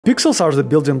Pixels are the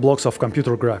building blocks of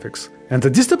computer graphics, and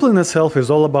the discipline itself is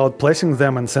all about placing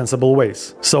them in sensible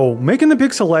ways. So, making a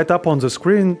pixel light up on the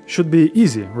screen should be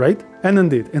easy, right? And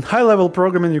indeed, in high-level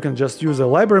programming you can just use a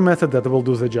library method that will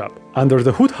do the job. Under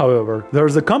the hood, however, there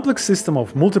is a complex system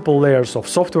of multiple layers of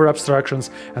software abstractions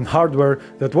and hardware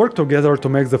that work together to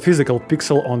make the physical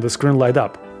pixel on the screen light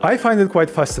up. I find it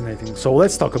quite fascinating, so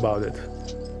let's talk about it.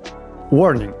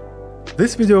 Warning.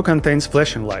 This video contains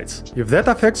flashing lights. If that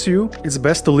affects you, it's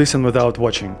best to listen without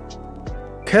watching.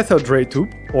 Cathode ray tube,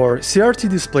 or CRT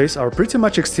displays, are pretty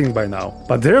much extinct by now,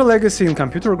 but their legacy in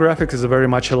computer graphics is very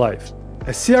much alive.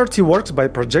 A CRT works by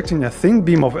projecting a thin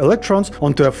beam of electrons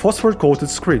onto a phosphor-coated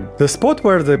screen. The spot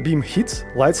where the beam hits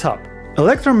lights up.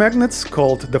 Electromagnets,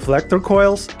 called deflector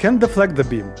coils, can deflect the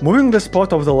beam, moving the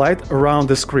spot of the light around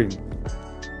the screen.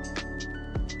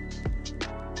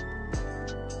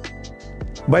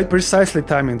 By precisely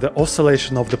timing the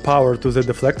oscillation of the power to the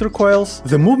deflector coils,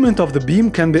 the movement of the beam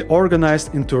can be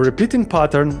organized into a repeating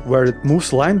pattern where it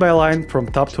moves line by line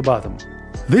from top to bottom.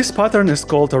 This pattern is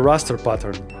called a raster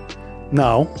pattern.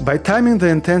 Now, by timing the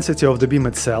intensity of the beam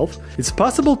itself, it's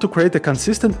possible to create a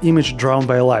consistent image drawn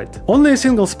by light. Only a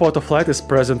single spot of light is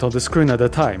present on the screen at a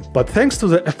time, but thanks to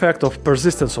the effect of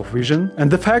persistence of vision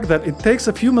and the fact that it takes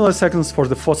a few milliseconds for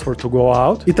the phosphor to go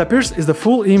out, it appears as the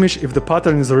full image if the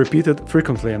pattern is repeated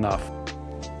frequently enough.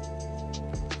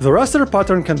 The raster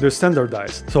pattern can be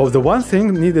standardized, so the one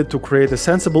thing needed to create a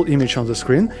sensible image on the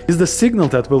screen is the signal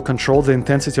that will control the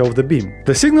intensity of the beam.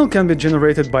 The signal can be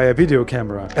generated by a video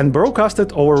camera and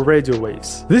broadcasted over radio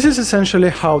waves. This is essentially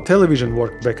how television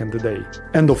worked back in the day.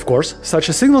 And of course, such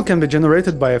a signal can be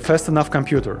generated by a fast enough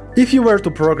computer. If you were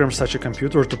to program such a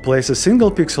computer to place a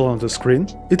single pixel on the screen,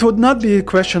 it would not be a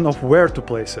question of where to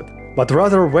place it, but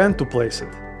rather when to place it.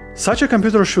 Such a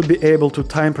computer should be able to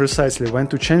time precisely when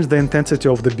to change the intensity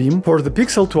of the beam for the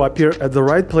pixel to appear at the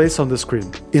right place on the screen.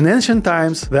 In ancient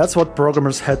times, that's what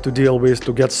programmers had to deal with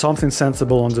to get something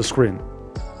sensible on the screen.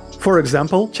 For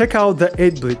example, check out the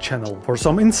 8-bit channel for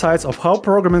some insights of how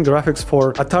programming graphics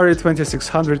for Atari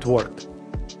 2600 worked.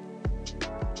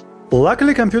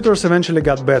 Luckily, computers eventually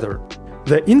got better.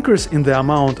 The increase in the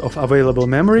amount of available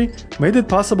memory made it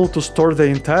possible to store the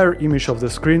entire image of the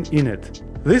screen in it.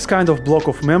 This kind of block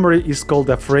of memory is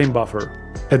called a frame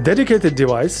buffer. A dedicated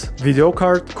device, video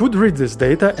card, could read this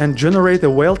data and generate a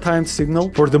well-timed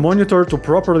signal for the monitor to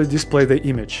properly display the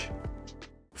image.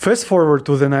 Fast forward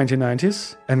to the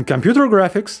 1990s, and computer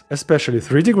graphics, especially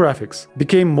 3D graphics,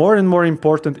 became more and more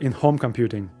important in home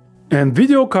computing. And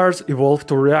video cards evolved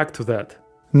to react to that.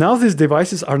 Now these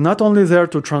devices are not only there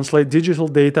to translate digital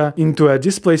data into a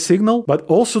display signal, but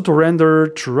also to render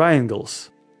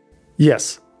triangles.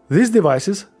 Yes. These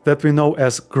devices, that we know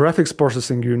as graphics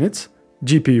processing units,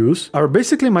 GPUs, are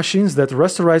basically machines that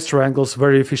rasterize triangles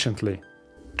very efficiently.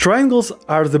 Triangles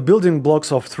are the building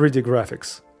blocks of 3D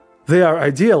graphics. They are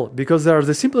ideal because they are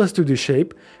the simplest 2D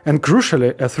shape, and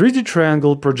crucially, a 3D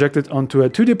triangle projected onto a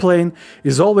 2D plane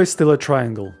is always still a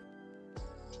triangle.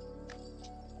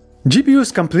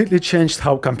 GPUs completely changed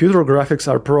how computer graphics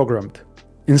are programmed.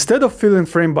 Instead of filling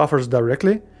frame buffers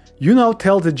directly, you now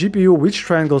tell the GPU which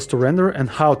triangles to render and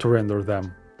how to render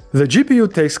them. The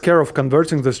GPU takes care of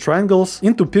converting these triangles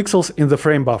into pixels in the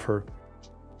frame buffer.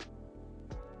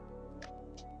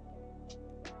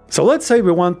 So let's say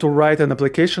we want to write an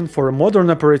application for a modern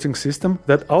operating system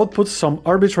that outputs some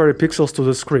arbitrary pixels to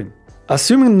the screen.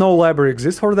 Assuming no library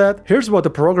exists for that, here's what a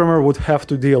programmer would have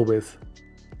to deal with.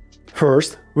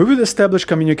 First, we will establish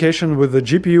communication with the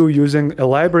GPU using a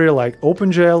library like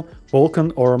OpenGL,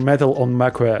 Vulkan or Metal on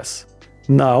macOS.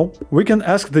 Now, we can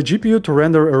ask the GPU to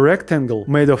render a rectangle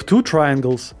made of two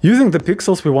triangles using the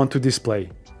pixels we want to display.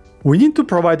 We need to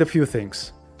provide a few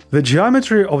things. The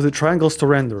geometry of the triangles to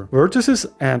render, vertices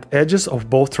and edges of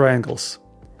both triangles.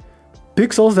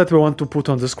 Pixels that we want to put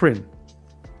on the screen.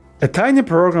 A tiny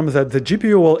program that the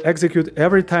GPU will execute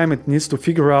every time it needs to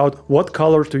figure out what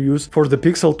color to use for the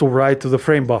pixel to write to the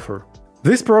frame buffer.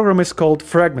 This program is called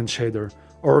fragment shader,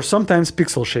 or sometimes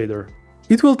pixel shader.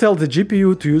 It will tell the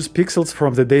GPU to use pixels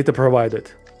from the data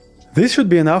provided. This should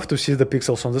be enough to see the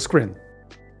pixels on the screen.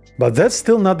 But that's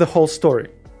still not the whole story.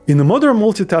 In a modern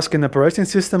multitasking operating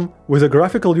system with a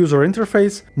graphical user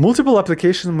interface, multiple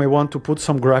applications may want to put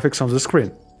some graphics on the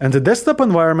screen. And the desktop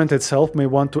environment itself may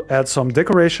want to add some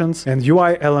decorations and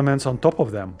UI elements on top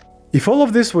of them. If all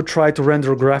of this would try to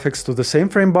render graphics to the same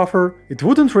frame buffer, it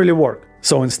wouldn't really work.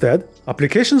 So instead,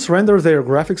 applications render their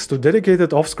graphics to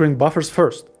dedicated off-screen buffers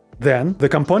first. Then, the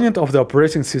component of the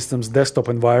operating system's desktop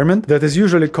environment that is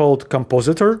usually called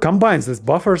compositor combines these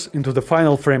buffers into the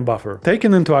final frame buffer,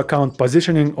 taking into account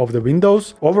positioning of the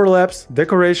windows, overlaps,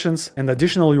 decorations, and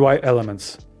additional UI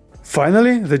elements.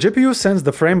 Finally, the GPU sends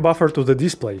the frame buffer to the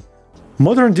display.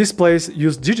 Modern displays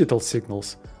use digital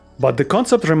signals, but the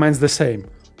concept remains the same,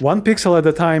 one pixel at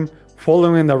a time,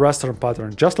 following a raster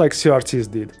pattern, just like CRTs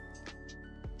did.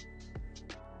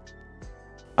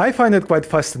 I find it quite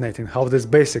fascinating how this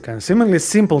basic and seemingly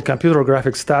simple computer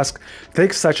graphics task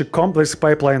takes such a complex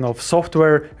pipeline of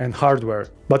software and hardware.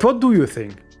 But what do you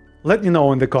think? Let me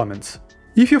know in the comments.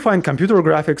 If you find computer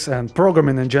graphics and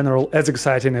programming in general as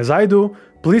exciting as I do,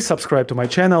 please subscribe to my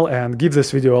channel and give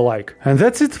this video a like. And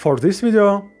that's it for this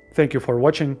video. Thank you for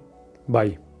watching.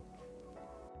 Bye.